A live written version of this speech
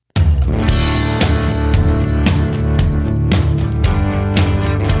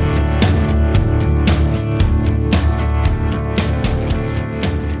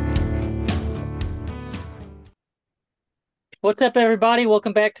What's up, everybody?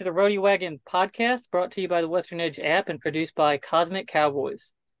 Welcome back to the Roadie Wagon podcast, brought to you by the Western Edge app and produced by Cosmic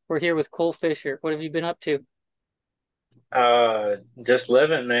Cowboys. We're here with Cole Fisher. What have you been up to? Just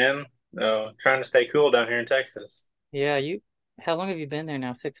living, man. Trying to stay cool down here in Texas. Yeah, how long have you been there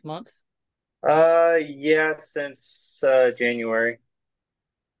now? 6 months? Yeah, since January.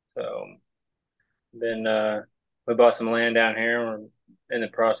 So then we bought some land down here. We're in the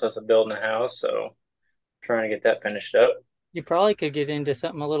process of building a house, so trying to get that finished up. You probably could get into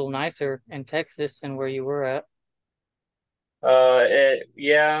something a little nicer in Texas than where you were at.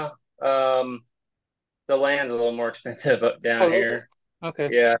 Yeah. Um, the land's a little more expensive up Oh, down really? here. Okay.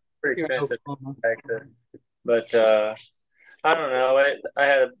 Yeah, pretty You're in expensive Oklahoma. in Texas. But I don't know. I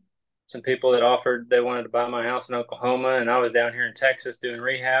had some people that offered they wanted to buy my house in Oklahoma, and I was down here in Texas doing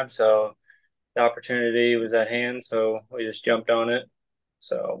rehab, so the opportunity was at hand, so we just jumped on it.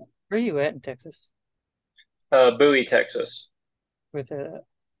 So, Where are you at in Texas? Bowie, Texas, With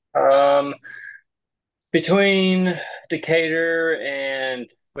um, between Decatur and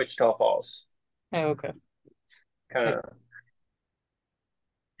Wichita Falls, oh, okay. kind Hey, of,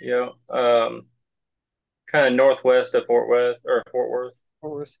 you know, kind of northwest of Fort Worth or Fort Worth.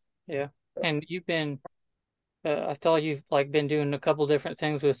 Fort Worth. Yeah. And I saw you've like been doing a couple different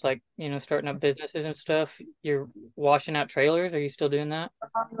things with starting up businesses and stuff. You're washing out trailers. Are you still doing that?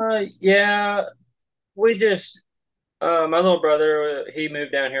 Yeah, we just my little brother, he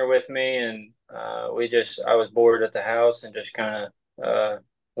moved down here with me, and I was bored at the house and just kind of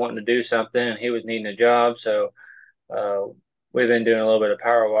wanting to do something. And he was needing a job, so uh, we've been doing a little bit of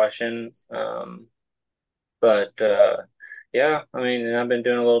power washing. But yeah, I mean, and I've been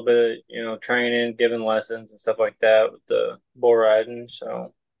doing a little bit of training, giving lessons and stuff like that with the bull riding.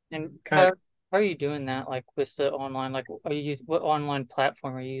 So And kind how are you doing that? Like with the online, like what online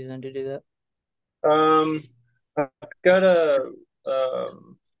platform are you using to do that? of I've got a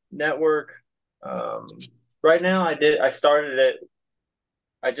network. Um, right now, I started it.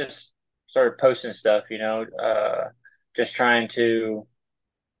 I just started posting stuff, just trying to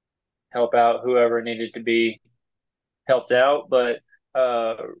help out whoever needed to be helped out. But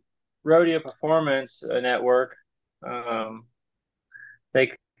uh, Rodeo Performance Network, um,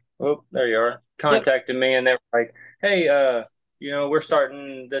 they, oh, there you are, Yep. contacted me and they were like, hey, we're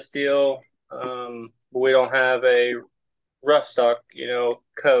starting this deal. But we don't have a rough stock,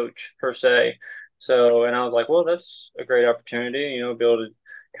 coach per se. So, and I was like, well, that's a great opportunity, be able to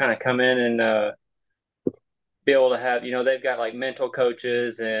kind of come in and be able to have, they've got like mental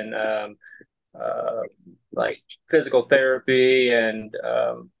coaches and uh, like physical therapy and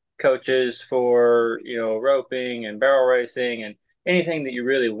coaches for, roping and barrel racing and anything that you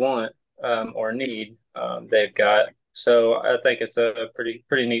really want or need, they've got. So I think it's a pretty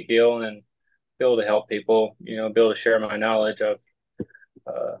neat deal and be able to help people, be able to share my knowledge of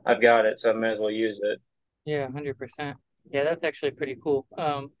I've got it, so I may as well use it. Yeah, 100%. Yeah, that's actually pretty cool.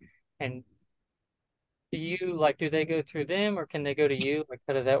 And do they go through them or can they go to you? Like,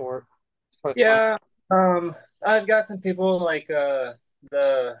 how does that work as far as client? Yeah, I've got some people like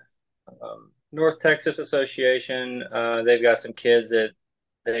the North Texas Association. They've got some kids that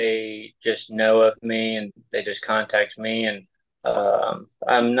they just know of me and they just contact me, and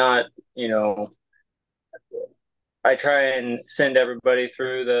I'm not, you know, I try and send everybody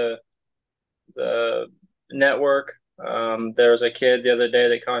through the network. There was a kid the other day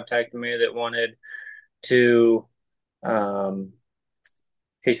that contacted me that wanted to. Um,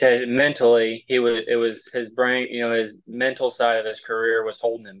 he said mentally it was his brain, his mental side of his career was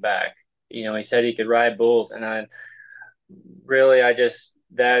holding him back. He said he could ride bulls, and I just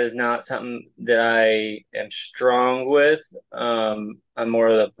that is not something that I am strong with. I'm more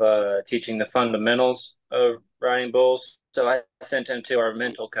of teaching the fundamentals of riding bulls. So I sent him to our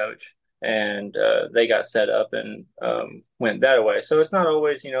mental coach, and they got set up and went that way. So it's not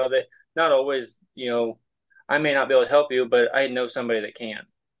always, not always, I may not be able to help you, but I know somebody that can.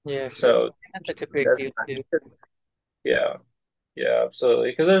 Yeah, sure. So That's such a big that's deal too. yeah, yeah,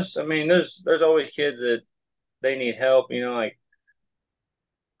 absolutely. Because there's always kids that they need help. Like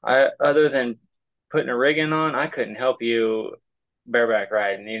I other than putting a rigging on, I couldn't help you bareback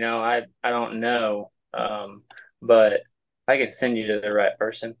riding. I don't know, but I can send you to the right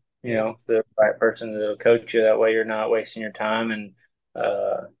person. Yeah. The right person that'll coach you. That way, you're not wasting your time and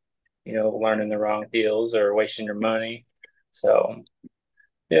uh, learning the wrong deals or wasting your money. So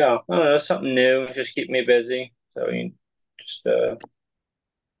yeah, I don't know, something new. Just keep me busy. So you just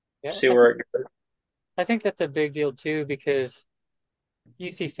Yeah. see where it goes. I think that's a big deal too because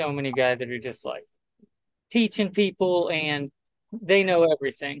you see so many guys that are just like teaching people and they know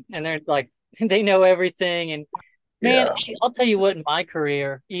everything and they're like they know everything Man, Yeah, I'll tell you what, in my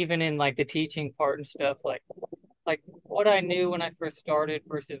career, even in like the teaching part and stuff, like what I knew when I first started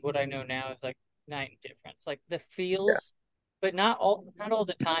versus what I know now is like night and difference. Like the yeah, feels, but not all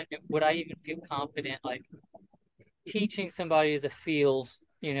the time would I even feel confident like teaching somebody the feels,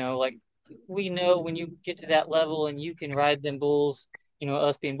 like we know when you get to that level and you can ride them bulls,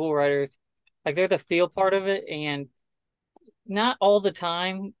 us being bull riders, like they're the feel part of it, and not all the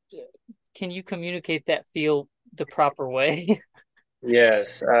time can you communicate that feel the proper way.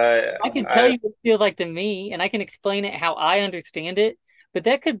 yes. I can tell I you what it feels like to me, and I can explain it how I understand it, but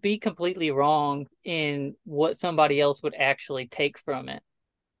that could be completely wrong in what somebody else would actually take from it.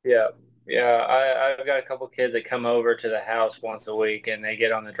 Yeah, yeah. I've got a couple kids that come over to the house once a week, and they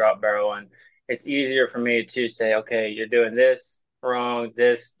get on the drop barrel, and it's easier for me to say, okay, you're doing this wrong.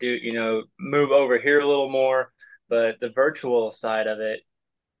 This do move over here a little more. But the virtual side of it,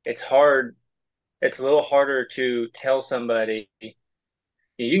 it's hard. It's a little harder to tell somebody.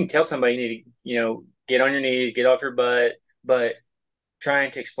 You can tell somebody you need to, get on your knees, get off your butt, but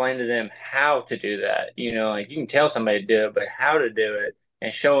trying to explain to them how to do that. Like you can tell somebody to do it, but how to do it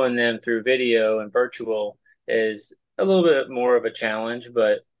and showing them through video and virtual is a little bit more of a challenge,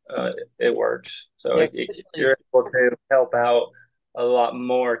 but it works. So Yeah, especially you're able to help out a lot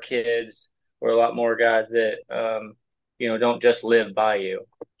more kids or a lot more guys that, don't just live by you.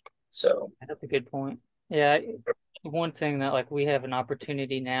 So, that's a good point. Yeah, one thing that like we have an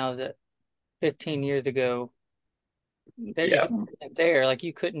opportunity now that 15 years ago there you yeah, just wasn't there. Like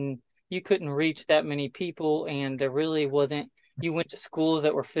you couldn't reach that many people, and there really wasn't. You went to schools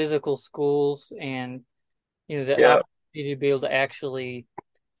that were physical schools, and the yeah. opportunity to be able to actually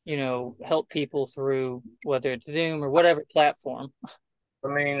help people through whether it's Zoom or whatever platform. I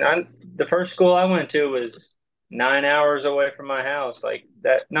mean, the first school I went to was 9 hours away from my house. Like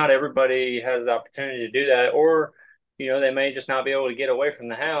that, not everybody has the opportunity to do that, or they may just not be able to get away from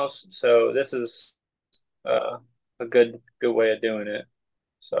the house. So this is uh, a good way of doing it.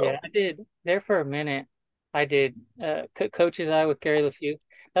 Yeah, So I did there for a minute. I did coach's eye with Gary LeFew.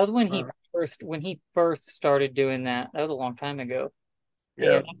 That was mhm. when he first started doing that. That was a long time ago.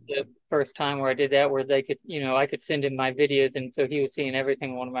 Yeah, And that's the first time where I did that, where they could, I could send him my videos, and so he was seeing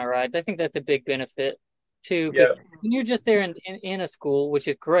everything on one of my rides. I think that's a big benefit too, because yeah, when you're just there in a school, which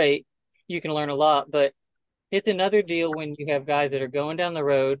is great, you can learn a lot. But it's another deal when you have guys that are going down the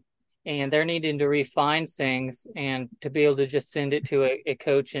road and they're needing to refine things, and to be able to just send it to a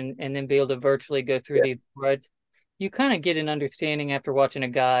coach, and then be able to virtually go through yeah. these rides. You kind of get an understanding after watching a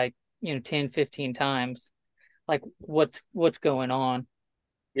guy, 10, 15 times, like what's going on.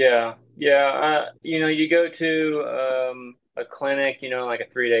 Yeah, yeah. You go to a clinic, like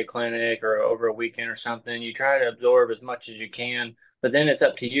a 3-day clinic or over a weekend or something. You try to absorb as much as you can, but then it's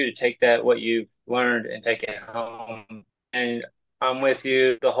up to you to take that what you've learned and take it home. And I'm with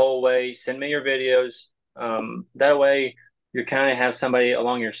you the whole way. Send me your videos. That way, you kind of have somebody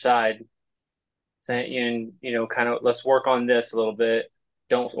along your side saying, and kind of let's work on this a little bit.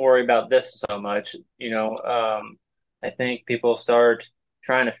 Don't worry about this so much. I think people start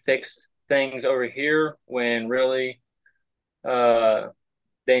trying to fix things over here when really uh,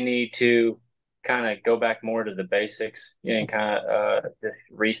 they need to kind of go back more to the basics, and kind of just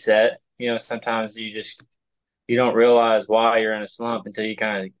reset. Sometimes you don't realize why you're in a slump until you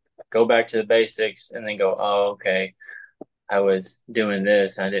kind of go back to the basics and then go, oh, okay, I was doing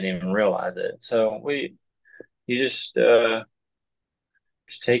this, I didn't even realize it. So you just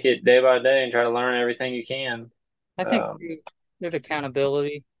take it day by day and try to learn everything you can. I think Um, there's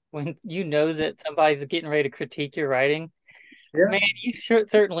accountability when you know that somebody's getting ready to critique your writing. yeah, Man, you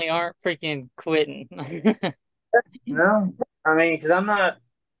certainly aren't freaking quitting. no, I mean, because I'm not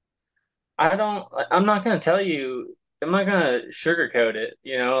going to tell you, I'm not going to sugarcoat it,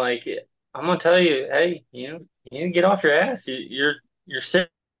 like I'm going to tell you, hey, you need to get off your ass. You're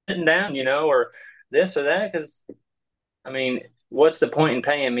sitting down, or this or that. Because I mean, what's the point in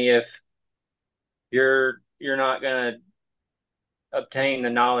paying me if you're not going to obtain the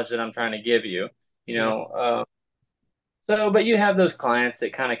knowledge that I'm trying to give you, you Yeah, know? But you have those clients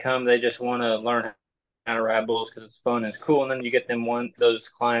that kind of come, they just want to learn how to ride bulls because it's fun and it's cool. And then you get those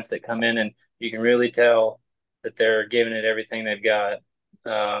clients that come in and you can really tell that they're giving it everything they've got.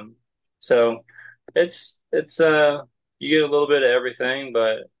 Um, so it's you get a little bit of everything,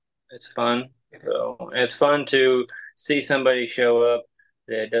 but it's fun. So and it's fun to see somebody show up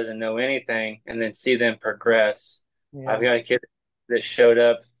that doesn't know anything and then see them progress. I've yeah. got a kid that showed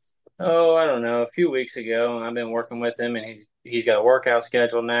up, oh, I don't know, a few weeks ago, and I've been working with him, and he's got a workout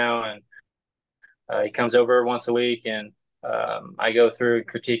schedule now, and he comes over once a week, and I go through and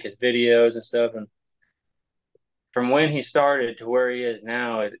critique his videos and stuff, and from when he started to where he is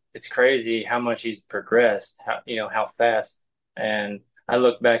now, it's crazy how much he's progressed, how fast. And I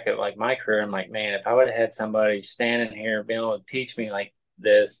look back at like my career, I'm like, man, if I would have had somebody standing here being able to teach me like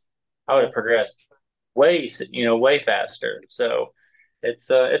this, I would Yeah, have progressed way faster. So it's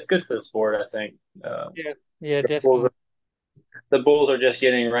good for the sport, I think. yeah, yeah, The Bulls, definitely. the Bulls are just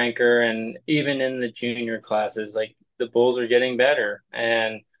getting ranker, and even in the junior classes, like the Bulls are getting better,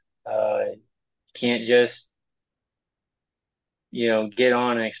 and can't just get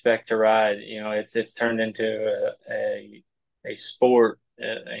on and expect to ride. It's turned into a sport,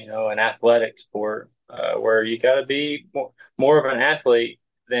 an athletic sport, where you got to be more of an athlete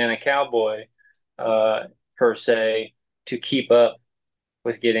than a cowboy, uh, per se, to keep up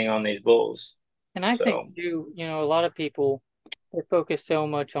with getting on these bulls. And I think So, too, a lot of people they focus so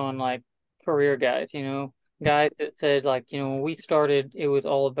much on like career guys, guys that said like, when we started, it was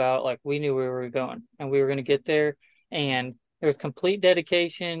all about like we knew where we were going and we were going to get there, and there was complete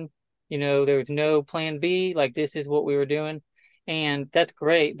dedication, there was no plan B, like this is what we were doing. And that's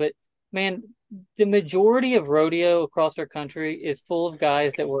great, but man, the majority of rodeo across our country is full of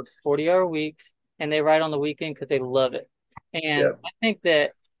guys that work 40-hour weeks and they ride on the weekend because they love it. And yeah, I think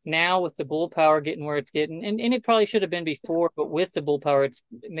that now with the bull power getting where it's getting, and it probably should have been before, but with the bull power, it's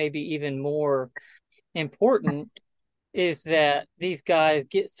maybe even more important, is that these guys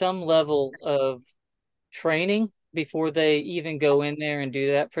get some level of training before they even go in there and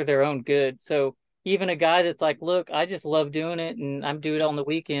do that for their own good. So even a guy that's like, look, I just love doing it and I'm doing it on the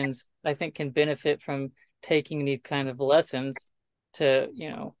weekends, I think can benefit from taking these kind of lessons to,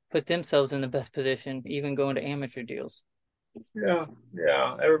 put themselves in the best position, even going to amateur deals. yeah,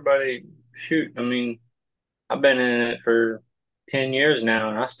 yeah. Everybody, shoot. I mean, I've been in it for 10 years now,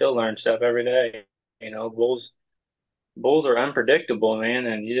 and I still learn stuff every day. Bulls are unpredictable, man,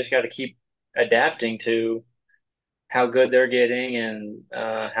 and you just got to keep adapting to how good they're getting and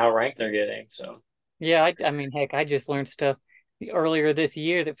how ranked they're getting. So, Yeah, I mean, heck, I just learned stuff earlier this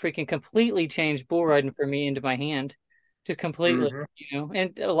year that freaking completely changed bull riding for me into my hand, just completely, hmm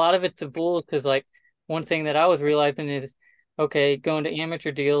And a lot of it's the bull because, like, one thing that I was realizing is, okay, going to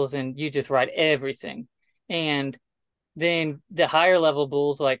amateur deals and you just ride everything, and then the higher level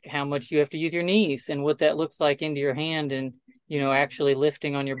bulls, like how much you have to use your knees and what that looks like into your hand, and actually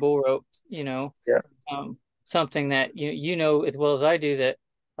lifting on your bull rope, yeah, something that you know as well as I do that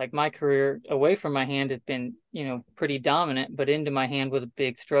like my career away from my hand has been pretty dominant, but into my hand was a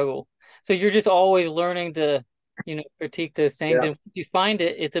big struggle. So you're just always learning to critique those things, yeah, and if you find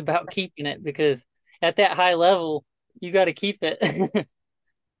it, it's about keeping it because at that high level you got to keep it.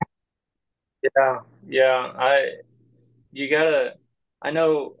 yeah, yeah. You gotta. I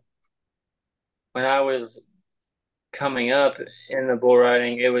know when I was coming up in the bull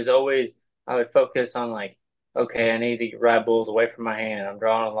riding, it was always I would focus on like, okay, I need to ride bulls away from my hand. I'm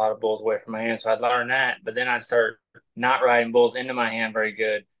drawing a lot of bulls away from my hand, so I'd learn that. But then I'd start not riding bulls into my hand very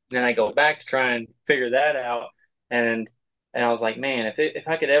good. And then I go back to try and figure that out, and I was like, man, if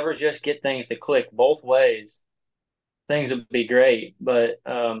I could ever just get things to click both ways, things would be great. But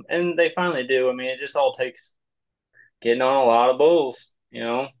and they finally do. I mean, it just all takes getting on a lot of bulls.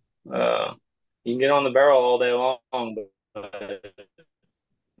 Uh, you can get on the barrel all day long, but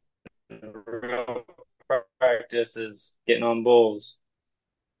real practice is getting on bulls.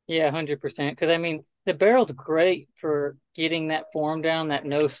 Yeah, 100%. Because I mean, the barrel's great for getting that form down, that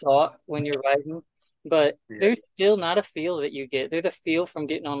no saw when you're riding, but Yeah. there's still not a feel that you get. There's a feel from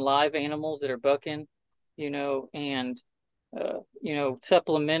getting on live animals that are bucking, and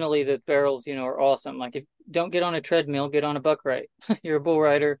supplementally the barrels, are awesome. Like if don't get on a treadmill, get on a buck ride. You're a bull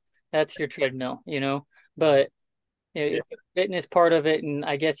rider, that's your treadmill. But Yeah. fitness part of it, and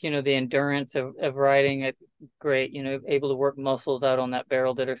I guess the endurance of riding it, great. Able to work muscles out on that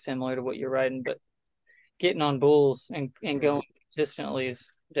barrel that are similar to what you're riding, but getting on bulls and Mhm. going consistently is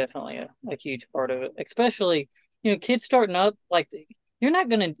definitely a huge part of it. Especially kids starting up, like you're not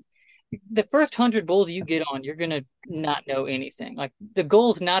gonna the first 100 bulls you get on, you're gonna not know anything. Like the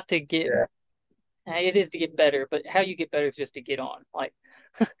goal is not to get, Yeah. it is to get better, but how you get better is just to get on. Like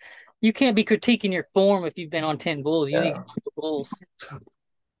you can't be critiquing your form if you've been on 10 bulls. You need to Yeah. get on the bulls.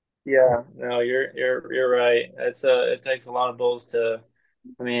 Yeah. No, you're right. It takes a lot of bulls to.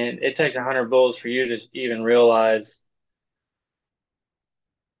 I mean, it takes 100 bulls for you to even realize,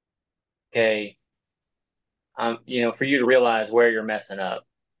 okay, for you to realize where you're messing up.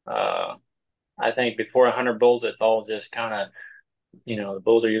 Uh, I think before 100 bulls, it's all just kind of, the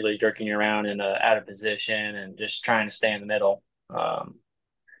bulls are usually jerking you around in out of position and just trying to stay in the middle. Um,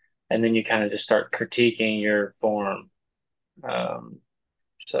 and then you kind of just start critiquing your form. Um,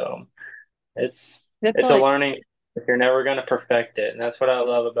 so it's That's it's a like learning. If you're never going to perfect it, and that's what I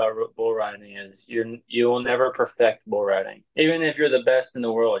love about bull riding is you will never perfect bull riding. Even if you're the best in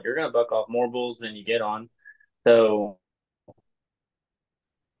the world, you're going to buck off more bulls than you get on. So,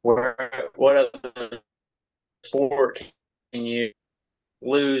 what other sport can you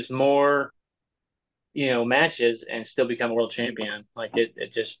lose more, matches and still become a world champion? Like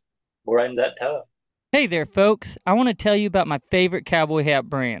it just bull riding's that tough. Hey there, folks. I want to tell you about my favorite cowboy hat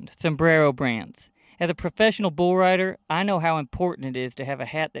brand, Sombrero Brands. As a professional bull rider, I know how important it is to have a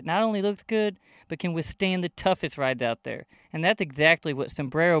hat that not only looks good, but can withstand the toughest rides out there. And that's exactly what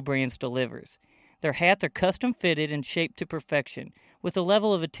Sombrero Brands delivers. Their hats are custom fitted and shaped to perfection, with a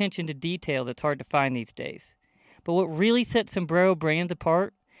level of attention to detail that's hard to find these days. But what really sets Sombrero Brands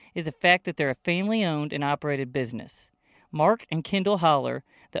apart is the fact that they're a family owned and operated business. Mark and Kendall Holler,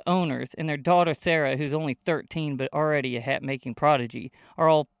 the owners, and their daughter Sarah, who's only 13 but already a hat making prodigy, are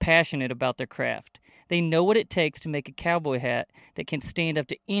all passionate about their craft. They know what it takes to make a cowboy hat that can stand up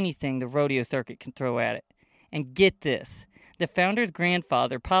to anything the rodeo circuit can throw at it. And get this, the founder's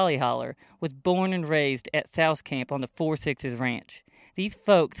grandfather, Polly Holler, was born and raised at South Camp on the 4 Sixes Ranch. These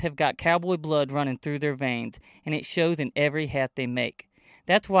folks have got cowboy blood running through their veins, and it shows in every hat they make.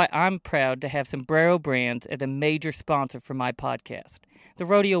 That's why I'm proud to have Sombrero Brands as a major sponsor for my podcast, the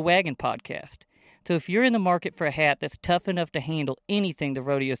Rodeo Wagon Podcast. So if you're in the market for a hat that's tough enough to handle anything the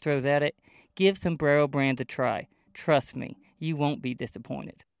rodeo throws at it, give Sombrero Brands a try. Trust me, you won't be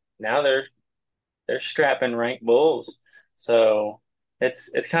disappointed. Now they're strapping ranked bulls, so it's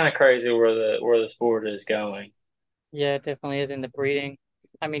kind of crazy where the sport is going. Yeah, it definitely is in the breeding.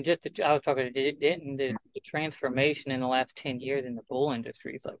 I mean, I was talking to Denton, the transformation in the last 10 years in the bull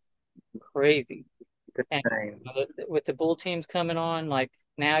industry is like crazy. And Dang. with the bull teams coming on, like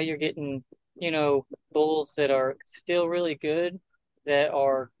now you're getting, bulls that are still really good that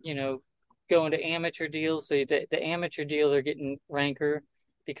are, going to amateur deals. So the amateur deals are getting ranker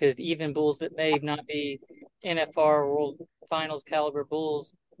because even bulls that may not be NFR World Finals caliber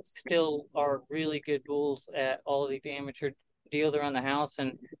bulls still are really good bulls at all of these amateur deals around the house.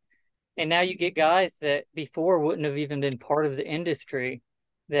 And now you get guys that before wouldn't have even been part of the industry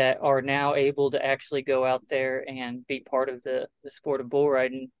that are now able to actually go out there and be part of the sport of bull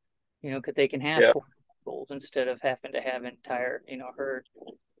riding, because they can have Yeah, four bulls instead of having to have an entire, herd.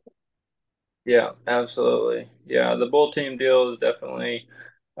 yeah, absolutely. Yeah, the bull team deal is definitely,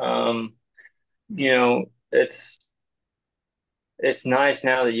 um, it's nice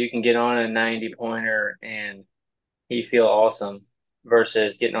now that you can get on a 90 pointer and he feel awesome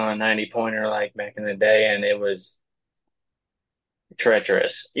versus getting on a 90 pointer like back in the day and it was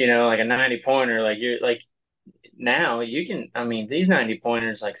treacherous. Like a 90 pointer, like you're like now you can, I mean, these 90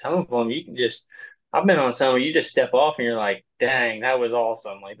 pointers, like some of them you can just, I've been on some where you just step off and you're like, dang, that was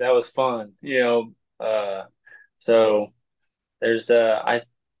awesome. Like that was fun. So there's, I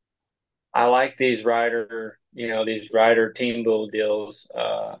like these rider team bull deals.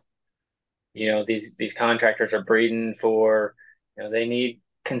 These contractors are breeding for, they need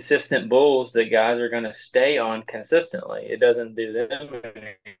consistent bulls that guys are going to stay on consistently. It doesn't do them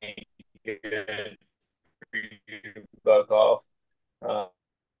any good for you to buck off. Uh,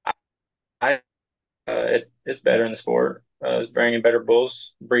 I it's better in the sport. It's bringing better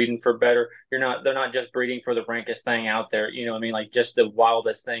bulls, breeding for better. They're not just breeding for the rankest thing out there. You know what I mean? Like just the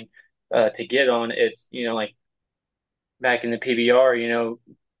wildest thing to get on. It's, like back in the PBR,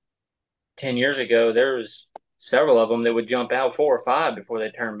 10 years ago, there was several of them that would jump out 4 or 5 before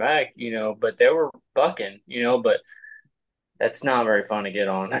they turned back, but they were bucking, but that's not very fun to get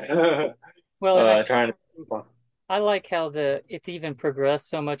on. Well, and Trying to, I like how it's even progressed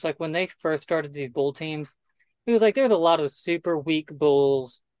so much. Like when they first started these bull teams, it was like there's a lot of super weak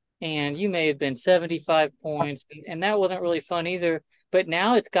bulls, and you may have been 75 points, and that wasn't really fun either. But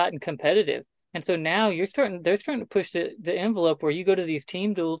now it's gotten competitive. And so now they're starting to push the envelope where you go to these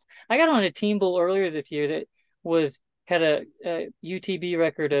team duels. I got on a team bull earlier this year that had a UTB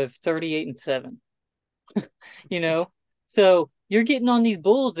record of 38-7, you know? So you're getting on these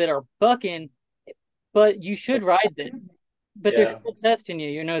bulls that are bucking, but you should ride them. But they're yeah, still testing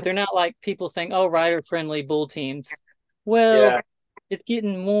you, they're not like people saying, "Oh, rider friendly bull teams." Well, yeah. it's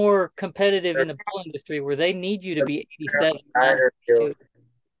getting more competitive in the bull industry where they need you to The be 87, not rider field. 82.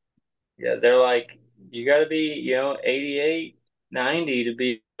 Yeah, they're like, you got to be, 88, 90 to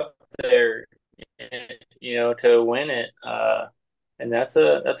be up there, to win it. And that's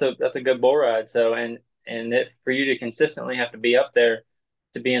a good bull ride. So, and for you to consistently have to be up there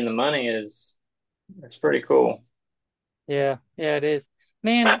to be in the money that's pretty cool. Yeah, yeah, it is.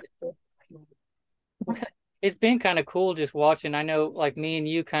 Man, it's been kind of cool just watching. I know like me and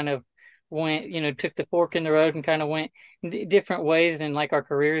you kind of went, took the fork in the road and kind of went different ways in like our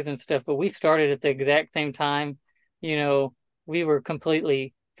careers and stuff. But we started at the exact same time. You know, we were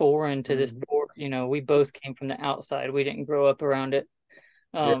completely foreign to this Mhm. sport. We both came from the outside. We didn't grow up around it.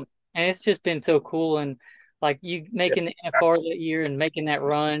 Yeah. And it's just been so cool. And like you Yeah. making the NFR that year and making that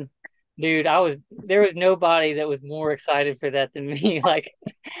run, dude, there was nobody that was more excited for that than me. Like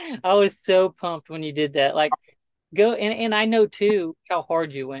I was so pumped when you did that. Like go and I know too how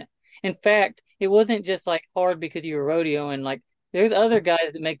hard you went. In fact, it wasn't just like hard because you were rodeoing. Like there's other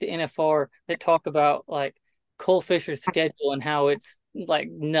guys that make the NFR that talk about like Cole Fisher's schedule and how it's like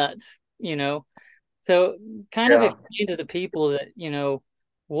nuts. So kind of Yeah. explain to the people that,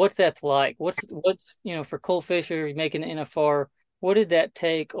 what's that's like. What's for Cole Fisher making the NFR, what did that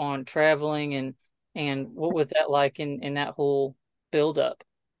take on traveling and what was that like in that whole build up?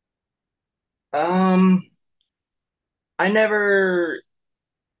 Um, I never,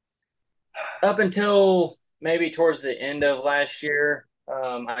 up until maybe towards the end of last year,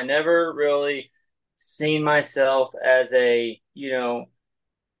 I never really seen myself as a,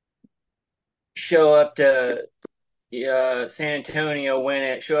 show up to San Antonio, win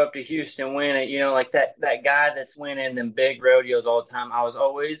it, show up to Houston, win it, like that guy that's winning them big rodeos all the time. I was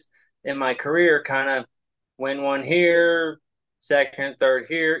always in my career kind of win one here, second, third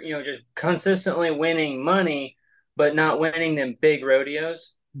here, just consistently winning money, but not winning them big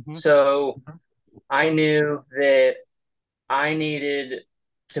rodeos. Hmm. So I knew that I needed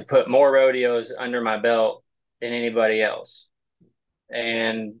to put more rodeos under my belt than anybody else.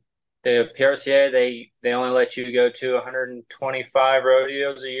 And the PRCA, they only let you go to 125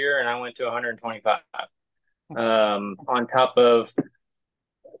 rodeos a year, and I went to 125. On top of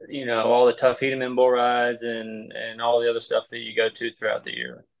all the tough Hedeman bull rides and all the other stuff that you go to throughout the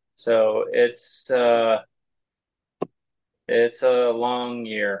year. So it's a long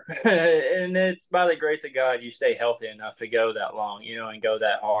year, and it's by the grace of God you stay healthy enough to go that long, and go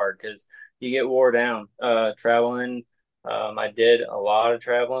that hard because you get wore down traveling. I did a lot of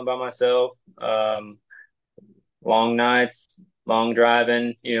traveling by myself, long nights, long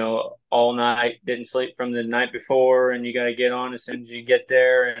driving, all night. Didn't sleep from the night before, and you got to get on as soon as you get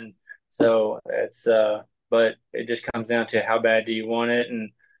there. And so but it just comes down to how bad do you want it,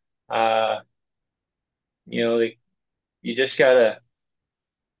 and uh, you know, you just gotta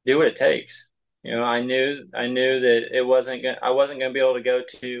do what it takes. I knew that I wasn't gonna be able to go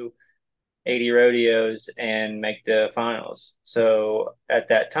to 80 rodeos and make the finals. So at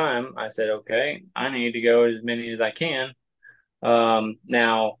that time, I said, okay, I need to go as many as I can.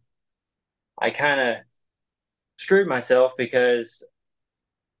 Now I kind of screwed myself because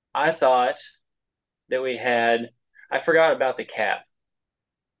I thought that I forgot about the cap.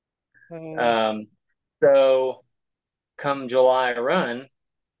 Uh, Um, so come July run,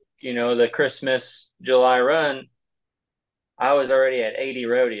 the Christmas July run, I was already at 80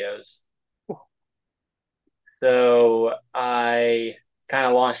 rodeos. So I kind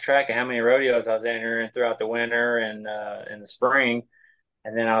of lost track of how many rodeos I was entering throughout the winter and in the spring.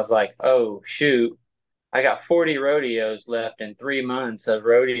 And then I was like, oh, shoot, I got 40 rodeos left in 3 months of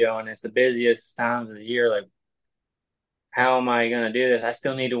rodeo, and it's the busiest times of the year. Like, how am I going to do this? I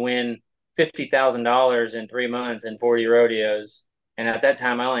still need to win $50,000 in 3 months and 40 rodeos. And at that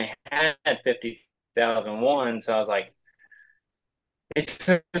time, I only had 50,001. So I was like, it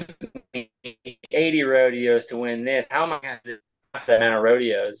took me 80 rodeos to win this. How am I going to do that amount of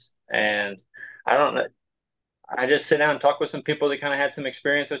rodeos? And I don't know. I just sit down and talk with some people that kind of had some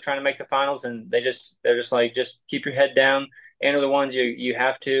experience with trying to make the finals, and they're just like, just keep your head down, enter the ones you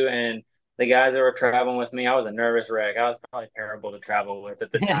have to. And the guys that were traveling with me, I was a nervous wreck. I was probably terrible to travel with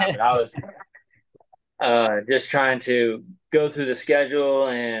at the time, but I was just trying to go through the schedule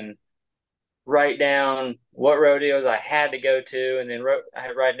and write down what rodeos I had to go to, and then I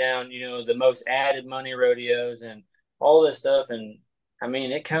had write down the most added money rodeos and all this stuff. And I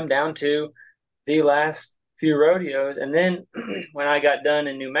mean, it come down to the last few rodeos. And then when I got done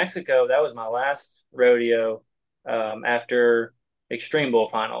in New Mexico, that was my last rodeo after Extreme Bull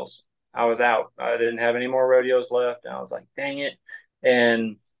Finals. I was out. I didn't have any more rodeos left. And I was like, dang it.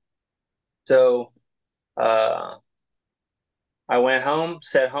 And so uh, I went home,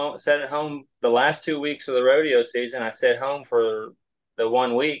 sat at home the last 2 weeks of the rodeo season. I sat home for the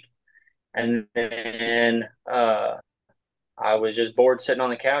 1 week. And then I was just bored sitting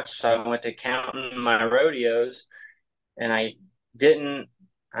on the couch. So I went to counting my rodeos, and I didn't.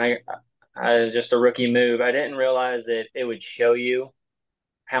 I was just a rookie move. I didn't realize that it would show you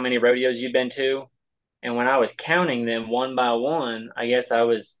how many rodeos you've been to, and when I was counting them one by one, I guess I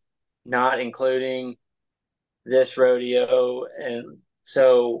was not including this rodeo, and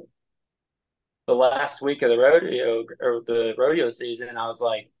so the last week of the rodeo season, I was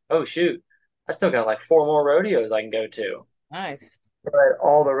like, oh shoot, I still got like four more rodeos I can go to. Nice. But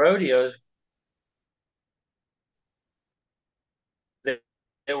all the rodeos, they,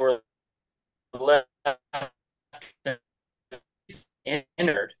 they were left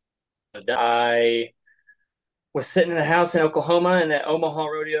entered. I was sitting in the house in Oklahoma, and that Omaha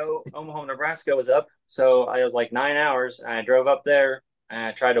rodeo, Omaha, Nebraska was up. So I was like 9 hours, and I drove up there, and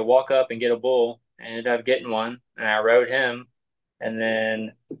I tried to walk up and get a bull. I ended up getting one, and I rode him, and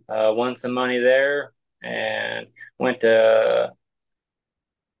then won some money there, and went to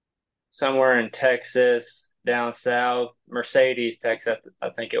somewhere in Texas, down south, Mercedes, Texas, I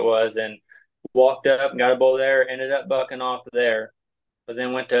think it was, and walked up and got a bull there. Ended up bucking off there, but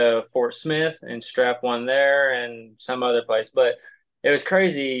then went to Fort Smith and strapped one there and some other place. But it was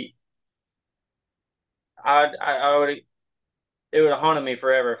crazy. I would it would have haunted me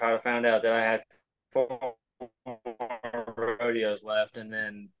forever if I'd have found out that I had four rodeos left, and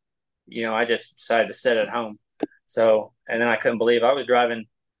then I just decided to sit at home. So, and then I couldn't believe I was driving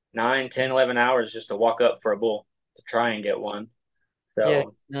 9, 10, 11 hours just to walk up for a bull to try and get one. Yeah.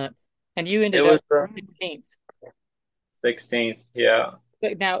 So Nuts. And you it ended was up the 15th. 16th. Yeah.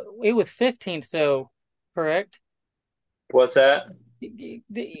 But now it was 15th, so correct? What's that?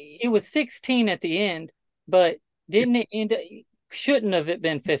 It was 16 at the end, but didn't it end? Shouldn't have it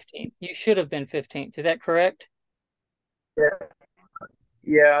been 15? You should have been 15th. Is that correct? Yeah.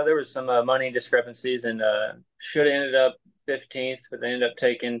 Yeah, there was some money discrepancies, and should have ended up 15th, but they ended up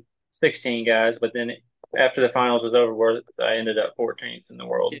taking 16 guys. But then after the finals was over, I ended up 14th in the Yeah.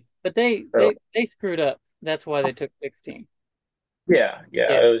 world. But they So they they screwed up. That's why they took 16. yeah,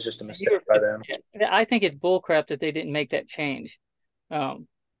 Yeah. yeah, it was just a You mistake were by 15. them. Yeah. I think it's bullcrap that they didn't make that change um,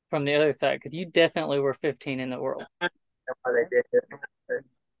 from the other side because you definitely were 15 in the world. I understand why they did it.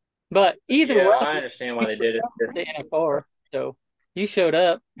 But either Yeah, way, I understand why you they were did it. at the NFR, so you showed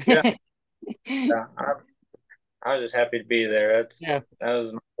up. Yeah, yeah, I was just happy to be there. Yeah. That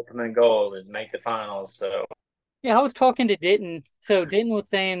was my ultimate goal is make the finals. So Yeah, I was talking to Denton. So Denton was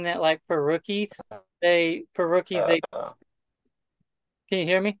saying that like for rookies uh, they can you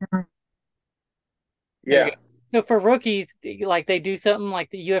hear me? There you go. yeah. So for rookies, like they do something like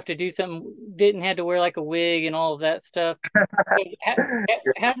you have to do something. Denton had to wear like a wig and all of that stuff. So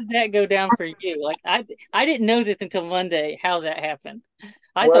how did that go down for you? Like I didn't know this until Monday how that happened.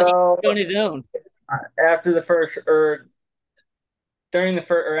 I thought he Well, was on his own. after the first or during the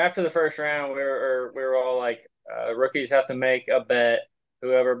first or after the first round, we were all like, rookies have to make a bet.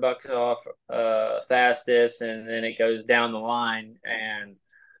 Whoever bucks off fastest, and then it goes down the line, and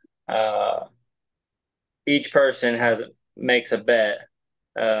uh, each person makes a bet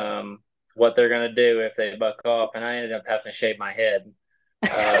what they're gonna do if they buck off. And I ended up having to shave my head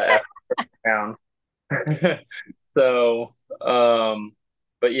after the round. So,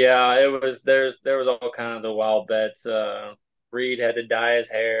 but yeah, it was there was all kinds of wild bets. Reed had to dye his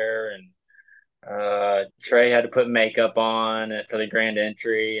hair, and Trey had to put makeup on for the grand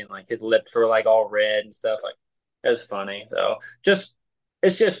entry, and like his lips were like all red and stuff. Like it was funny. So just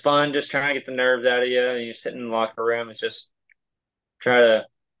it's just fun, just trying to get the nerves out of you. And you're sitting in the locker room. It's just try to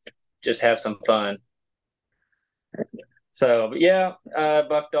just have some fun. So, but yeah,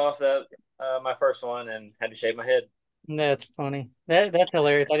 bucked off that my first one and had to shave my head. That's funny. That's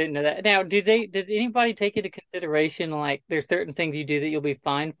hilarious. I didn't know that. Now, did anybody take into consideration like there's certain things you do that you'll be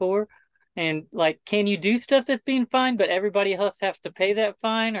fined for? And like can you do stuff that's being fined, but everybody else has to pay that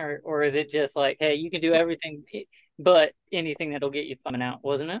fine or is it just like, hey, you can do everything but anything that'll get you coming out,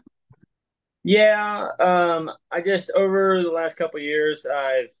 wasn't it? Yeah, I just over the last couple of years,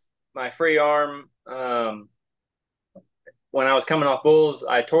 I've my free arm. When I was coming off bulls,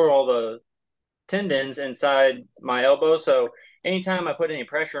 I tore all the tendons inside my elbow. So anytime I put any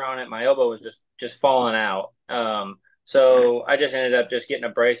pressure on it, my elbow was just falling out. So I just ended up just getting a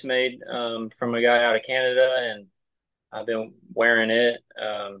brace made from a guy out of Canada, and I've been wearing it,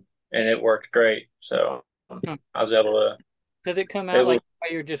 and it worked great. So Hmm. I was able to. Does it come It out was like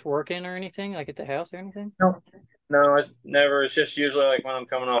while you're just working or anything, like at the house or anything? no, no, it's never. It's just usually like when I'm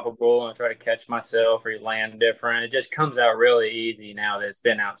coming off a bull and I try to catch myself or you land different. It just comes out really easy now that it's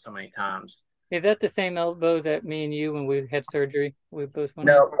been out so many times. Is that the same elbow that me and you when we had surgery? We both went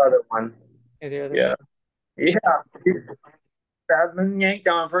in? No, other one. Or the other one? Yeah. Yeah. I've been yanked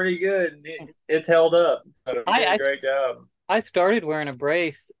on pretty good. Hmm. It's held up. So we I, did a I great job. I started wearing a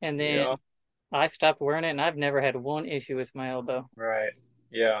brace and then Yeah. I stopped wearing it and I've never had one issue with my elbow. Right.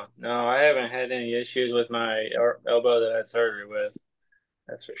 Yeah. No, I haven't had any issues with my elbow that I had surgery with.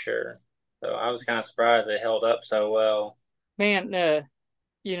 That's for sure. So I was kind of surprised it held up so well. Man,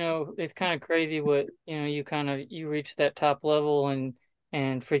 it's kind of crazy what, you reach that top level and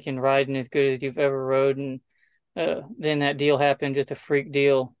freaking riding as good as you've ever rode, and then that deal happened, just a freak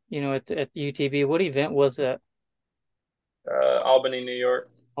deal, at UTB. What event was that? Albany, New York.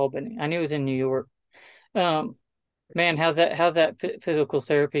 Albany. I knew it was in New York. Um, Man, how's that physical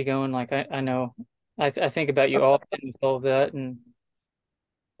therapy going? Like I know, I think about you often with all of that, and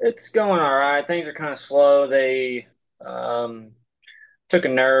It's going all right. Things are kind of slow. They um, took a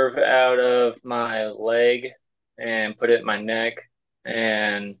nerve out of my leg and put it in my neck,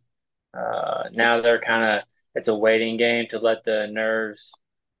 and now they're kind of it's a waiting game to let the nerves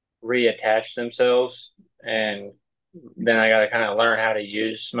reattach themselves, and then I got to kind of learn how to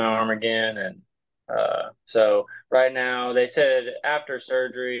use my arm again. And so right now, they said after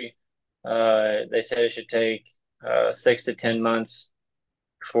surgery, they said it should take 6 to 10 months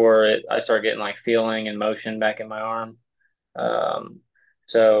before I start getting like feeling and motion back in my arm. Um,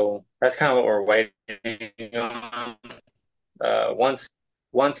 so that's kind of what we're waiting on.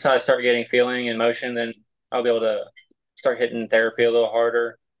 Once I start getting feeling and motion, then I'll be able to start hitting therapy a little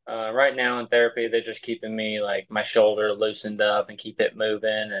harder. Right now in therapy, they're just keeping me like my shoulder loosened up and keep it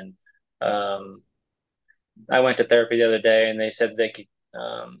moving. And um, I went to therapy the other day, and they said they could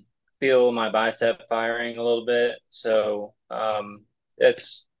feel my bicep firing a little bit. So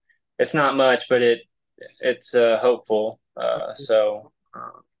it's it's not much, but it's hopeful. I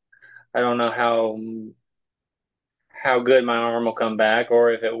don't know how good my arm will come back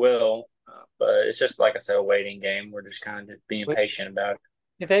or if it will. But it's just like I said, a waiting game. We're just kind of being what, patient about it.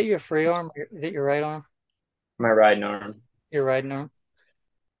 is that your free arm? Is it your right arm? My riding arm. Your right arm?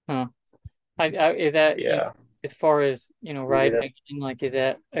 Huh. Is that, Yeah. as far as, riding Yeah. again, like, is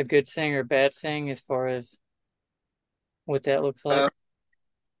that a good thing or bad thing as far as what that looks like? Um,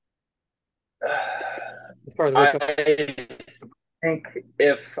 As far as what you I think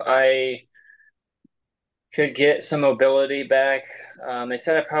if I could get some mobility back, they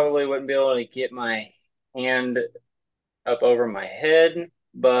said I probably wouldn't be able to get my hand up over my head,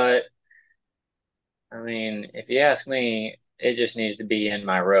 but I mean, if you ask me, it just needs to be in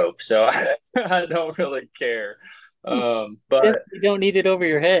my rope. So I don't really care. But definitely don't need it over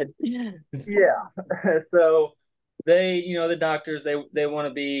your head. yeah, so the doctors, they want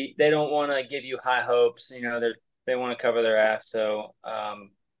to be, they don't want to give you high hopes. They want to cover their ass. So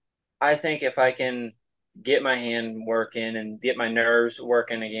I think if I can get my hand working and get my nerves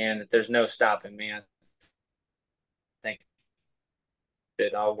working again, that there's no stopping me. I think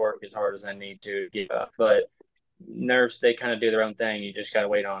that I'll work as hard as I need to get up. But nerves, they kind of do their own thing. You just got to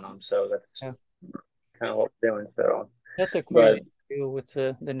wait on them. So that's Yeah. kind of what we're doing. So, That's a but crazy deal with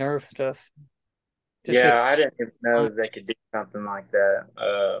the nerve stuff. Just because yeah, I didn't even know they could do something like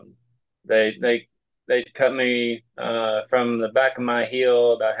that. They they they cut me from the back of my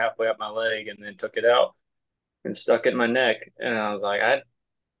heel about halfway up my leg, and then took it out and stuck it in my neck. And I was like, I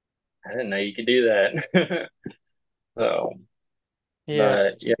didn't know you could do that. So,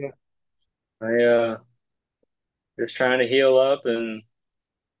 yeah. but yeah, I just trying to heal up and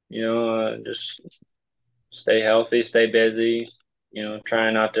just stay healthy, stay busy.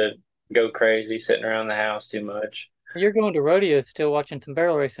 Trying not to go crazy, sitting around the house too much. You're going to rodeos still watching some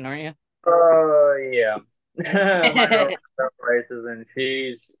barrel racing, aren't Yeah. My you? girlfriend races, and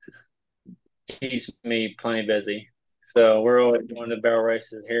she's keeps me plenty busy. So we're always going to barrel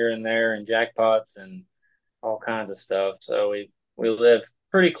races here and there, and jackpots and all kinds of stuff. So we live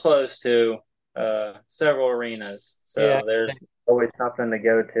pretty close to several arenas. Yeah. So there's always something to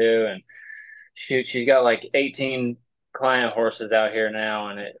go to. And shoot, she's got like 18 client horses out here now,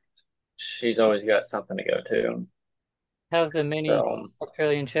 and she's always got something to go to. How's the mini So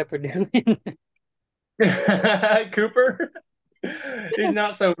Australian Shepherd doing? Cooper, he's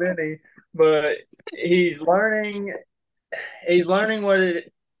not so many, but he's learning. He's learning what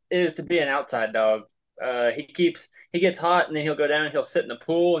it is to be an outside dog. He gets hot, and then he'll go down and he'll sit in the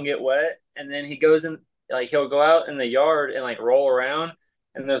pool and get wet, and then he goes in, like he'll go out in the yard and like roll around,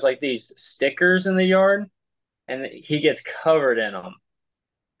 and there's like these stickers in the yard, and he gets covered in them.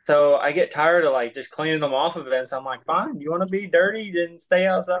 So I get tired of like just cleaning them off of him. So I'm like, fine, you want to be dirty, then stay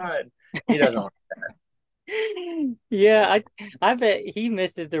outside. He doesn't like Yeah, it. I bet he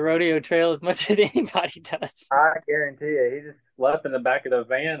misses the rodeo trail as much as anybody does. I guarantee you, he just slept in the back of the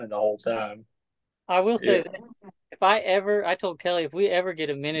van the whole time. I will Yeah. say this. I told Kelly, if we ever get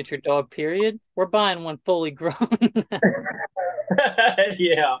a miniature dog, period, we're buying one fully grown.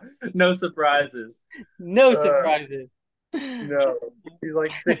 Yeah, no surprises. No Uh, surprises. no, he's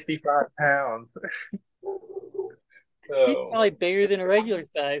like 65 pounds. He's So probably bigger than a regular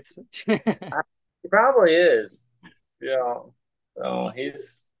size. he probably is. Yeah. So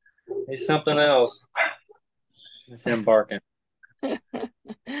he's something else. It's him barking.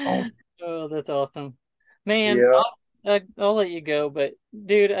 Oh, Oh, that's awesome, man. yeah. I'll let you go, but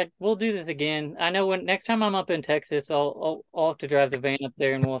dude, we'll do this again. I know when next time I'm up in Texas, I'll have to drive the van up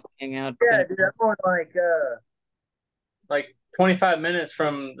there and we'll hang out. It's Yeah, been dude, I'm going like 25 minutes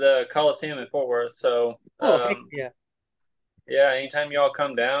from the Coliseum in Fort Worth. So oh heck yeah. yeah, anytime y'all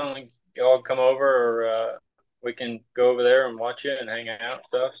come down, y'all come over, or we can go over there and watch it and hang out and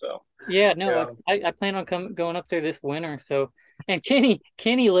stuff. So Yeah, no, yeah. I plan on going up there this winter. So, and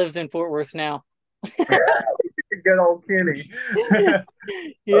Kenny lives in Fort Worth now. Good old Kenny. Yep.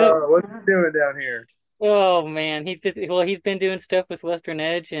 What's he doing down here? Oh man, he's been doing stuff with Western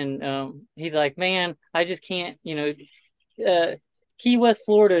Edge, and he's like, man, I just can't, Key West,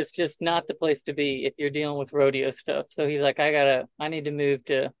 Florida is just not the place to be if you're dealing with rodeo stuff. So he's like, I need to move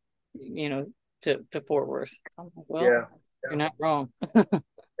to, you know, to Fort Worth. I'm like, well, Yeah. you're not wrong. Yep.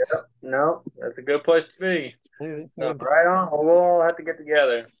 No, that's a good place to be. So right on. Well, we'll all have to get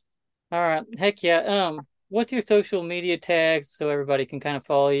together. All right. Heck yeah. What's your social media tags so everybody can kind of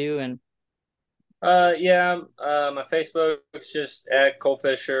follow you and Yeah. My Facebook's just at Cole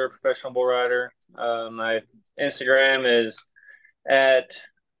Fisher, professional bull rider. My Instagram is at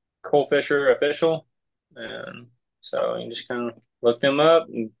Cole Fisher official, and so you can just kind of look them up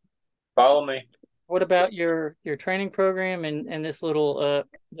and follow me. what about your training program and this little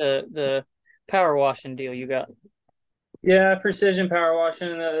the power washing deal you got? Yeah, precision power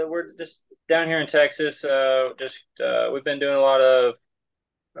washing. We're just down here in Texas. Just we've been doing a lot of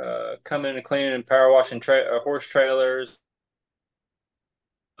coming and cleaning and power washing horse trailers.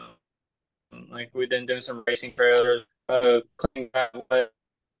 Like we've been doing some racing trailers, cleaning driveways,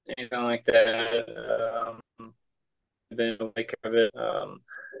 anything like that. Been able to take care of it. Like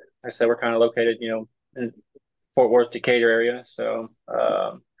I said, we're kind of located, in Fort Worth, Decatur area. So,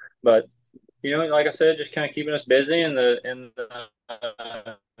 but like I said, just kind of keeping us busy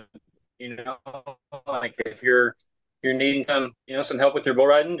you know, like if you're needing some help with your bull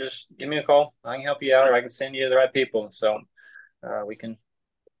riding, just give me a call. I can help you out, or I can send you to the right people. So we can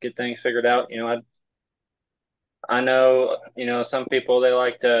get things figured out. I know, some people they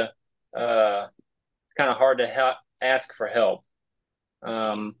like to. It's kind of hard to ask for help,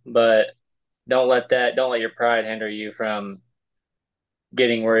 but don't let your pride hinder you from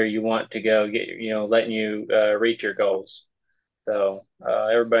getting where you want to go. Letting you reach your goals. So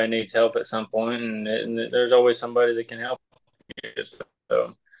everybody needs help at some point, and there's always somebody that can help you.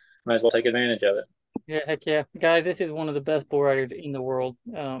 So might as well take advantage of it. Yeah, heck yeah. Guys, this is one of the best bull riders in the world.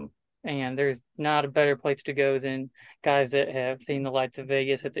 And there's not a better place to go than guys that have seen the lights of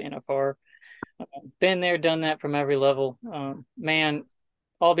Vegas at the NFR. Been there, done that from every level. Man,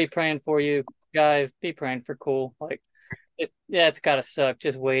 I'll be praying for you guys. Be praying for Cool. Like, yeah, it's gotta suck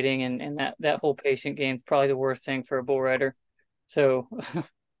just waiting, and that whole patient game is probably the worst thing for a bull rider. So,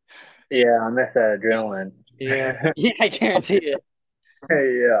 Yeah, I miss that adrenaline. yeah, yeah, I guarantee it.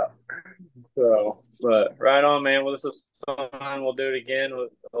 Hey, yeah. So, but right on, man. Well, this is fun. We'll do it again.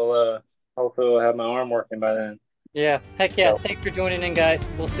 Hopefully we'll have my arm working by then. Yeah, heck yeah. So. Thanks for joining in, guys.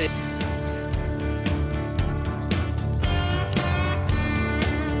 We'll see.